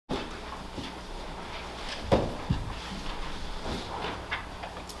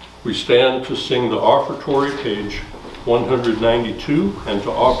We stand to sing the offertory, page 192, and to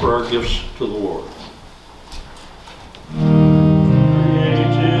offer our gifts to the Lord. Create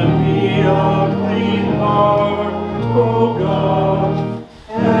in me a clean heart, O God,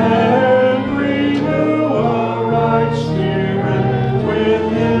 and renew a right spirit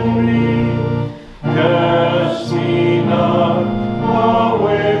within me. Cast me not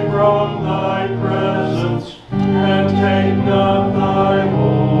away from thy presence, and take not thy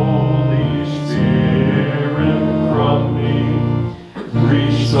Holy Spirit from me.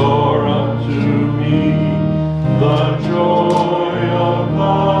 Restore unto me the joy of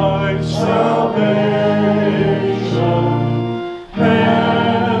thy salvation,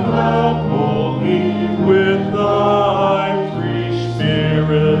 and uphold me with thy free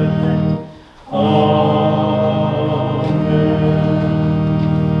spirit. Amen.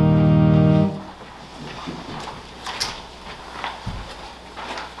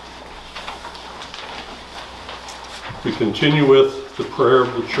 We continue with the prayer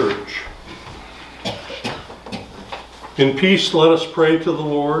of the church. In peace, let us pray to the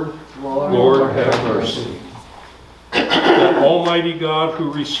Lord. Lord, have mercy. That Almighty God,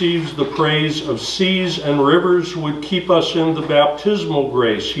 who receives the praise of seas and rivers, would keep us in the baptismal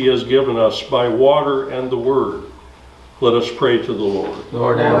grace he has given us by water and the word. Let us pray to the Lord.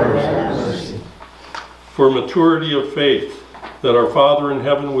 Lord, have mercy. For maturity of faith, that our Father in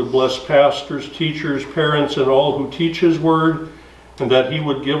heaven would bless pastors, teachers, parents, and all who teach his word, and that he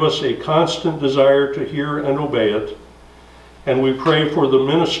would give us a constant desire to hear and obey it. And we pray for the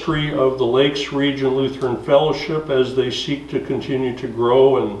ministry of the Lakes Region Lutheran Fellowship as they seek to continue to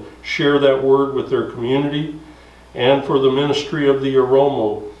grow and share that word with their community, and for the ministry of the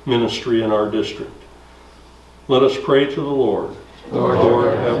Aromo ministry in our district. Let us pray to the Lord.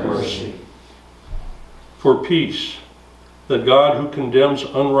 Lord, have mercy. For peace, that God, who condemns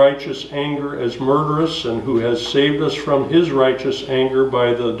unrighteous anger as murderous and who has saved us from his righteous anger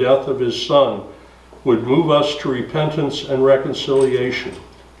by the death of his Son, would move us to repentance and reconciliation.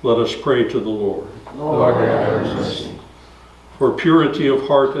 Let us pray to the Lord. Lord, have mercy. For purity of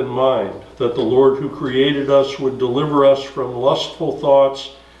heart and mind, that the Lord who created us would deliver us from lustful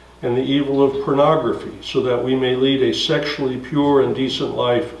thoughts and the evil of pornography, so that we may lead a sexually pure and decent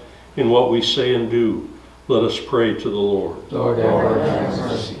life in what we say and do. Let us pray to the Lord. Lord, have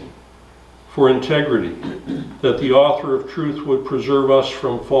mercy. For integrity, that the author of truth would preserve us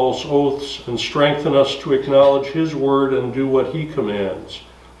from false oaths and strengthen us to acknowledge his word and do what he commands.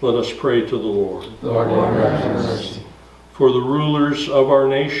 Let us pray to the Lord. Lord, have mercy. For the rulers of our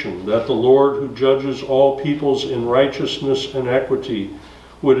nation, that the Lord, who judges all peoples in righteousness and equity,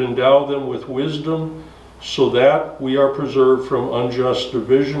 would endow them with wisdom, so that we are preserved from unjust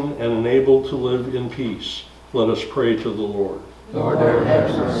division and enabled to live in peace. Let us pray to the Lord. Lord, have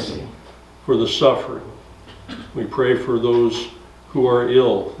mercy. For the suffering, we pray for those who are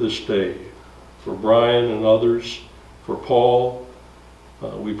ill this day, for Brian and others, for Paul.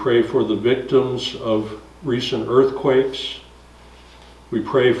 We pray for the victims of recent earthquakes. We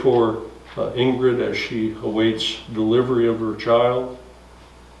pray for Ingrid as she awaits delivery of her child.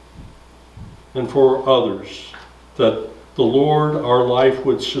 And for others, that the Lord, our life,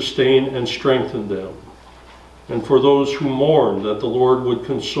 would sustain and strengthen them. And for those who mourn, that the Lord would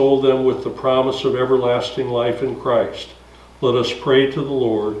console them with the promise of everlasting life in Christ. Let us pray to the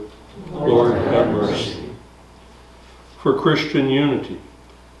Lord. Lord, have mercy. For Christian unity,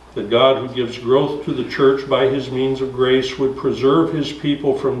 that God, who gives growth to the church by his means of grace, would preserve his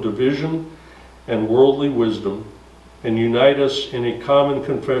people from division and worldly wisdom, and unite us in a common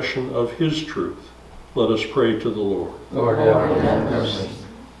confession of his truth. Let us pray to the Lord. Lord, have mercy.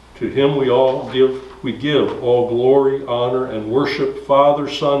 To him we give all glory, honor, and worship, Father,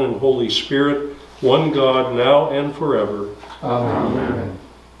 Son, and Holy Spirit, one God, now and forever. Amen.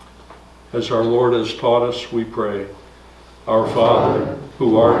 As our Lord has taught us, we pray. Our Father,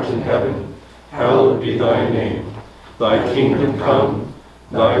 who art in heaven, hallowed be thy name. Thy kingdom come,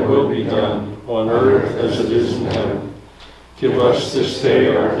 thy will be done, on earth as it is in heaven. Give us this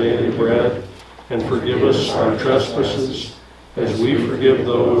day our daily bread, and forgive us our trespasses, as we forgive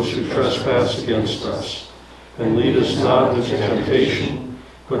those who trespass against us. And lead us not into temptation,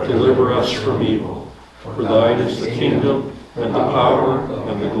 but deliver us from evil. For thine is the kingdom, and the power,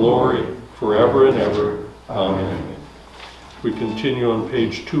 and the glory, forever and ever. Amen. We continue on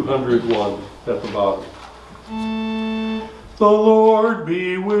page 201 at the bottom. The Lord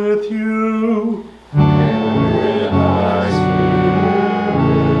be with you. And with thy spirit.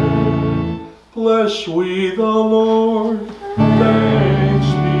 Bless we the Lord. Thanks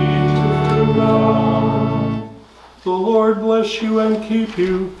be to God. The Lord bless you and keep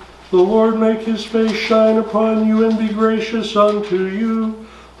you. The Lord make his face shine upon you and be gracious unto you.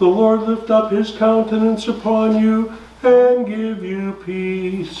 The Lord lift up his countenance upon you and give you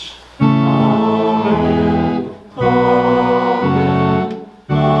peace. Amen. Amen.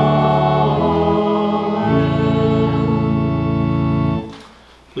 Amen.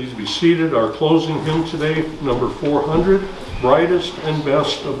 Please be seated. Our closing hymn today, number 400, Brightest and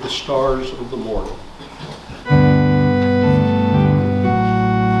Best of the Stars of the Morning.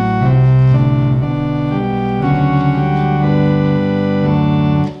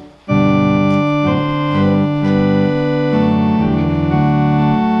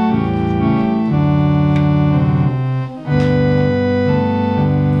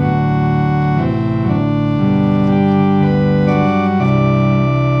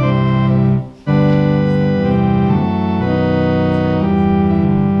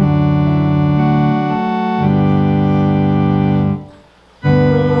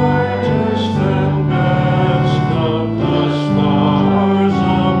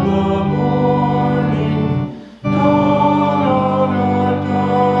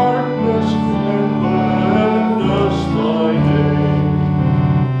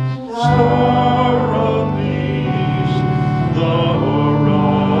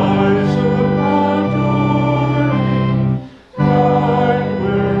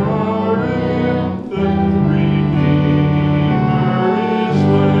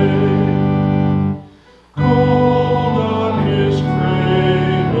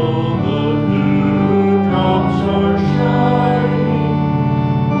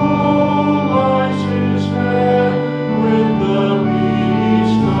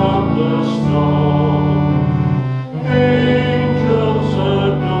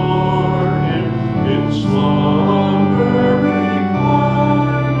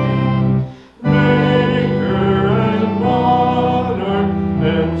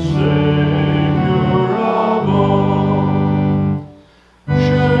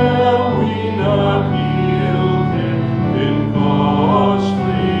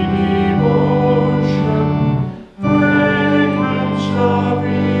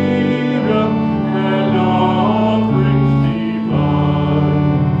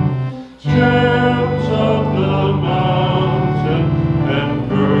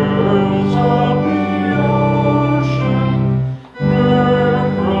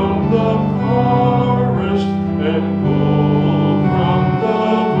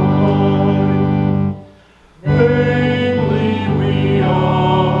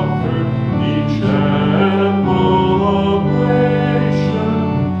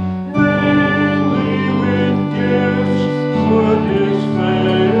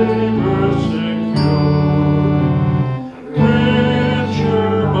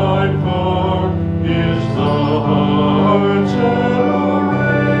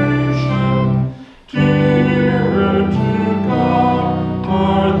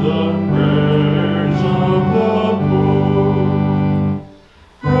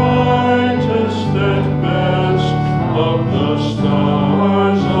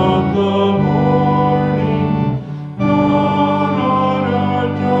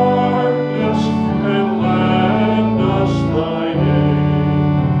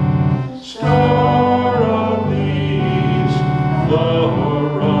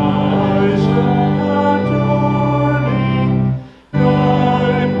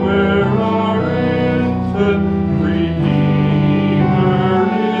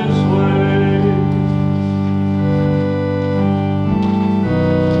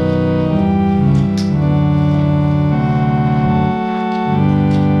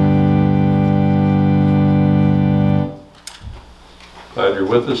 Glad you're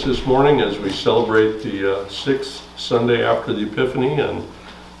with us this morning as we celebrate the sixth Sunday after the Epiphany, and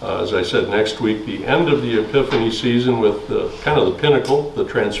as I said, next week the end of the Epiphany season with kind of the pinnacle, the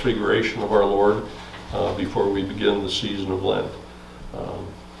transfiguration of our Lord, before we begin the season of Lent.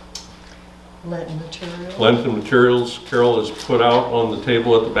 Lenten materials. Lenten materials Carol has put out on the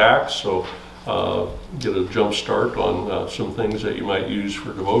table at the back, so get a jump start on some things that you might use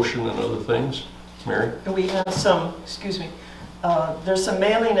for devotion and other things. Mary? And we have some, there's some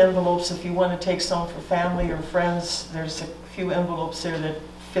mailing envelopes if you want to take some for family or friends. There's a few envelopes there that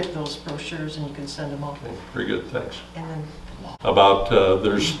fit those brochures and you can send them off. Okay, very good, thanks. And then About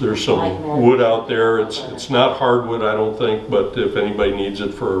there's some wood out there. It's not hardwood, I don't think, but if anybody needs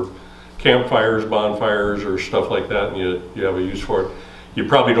it for campfires, bonfires, or stuff like that, and you have a use for it. You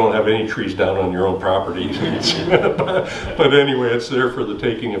probably don't have any trees down on your own property, but anyway, it's there for the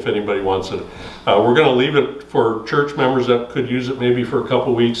taking if anybody wants it. We're going to leave it for church members that could use it maybe for a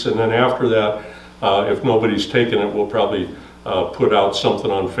couple weeks, and then after that, if nobody's taken it, we'll probably put out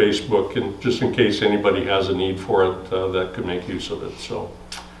something on Facebook, and just in case anybody has a need for it that could make use of it. So,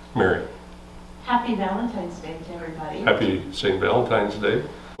 Mary. Happy Valentine's Day to everybody. Happy St. Valentine's Day.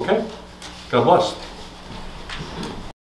 Okay, God bless.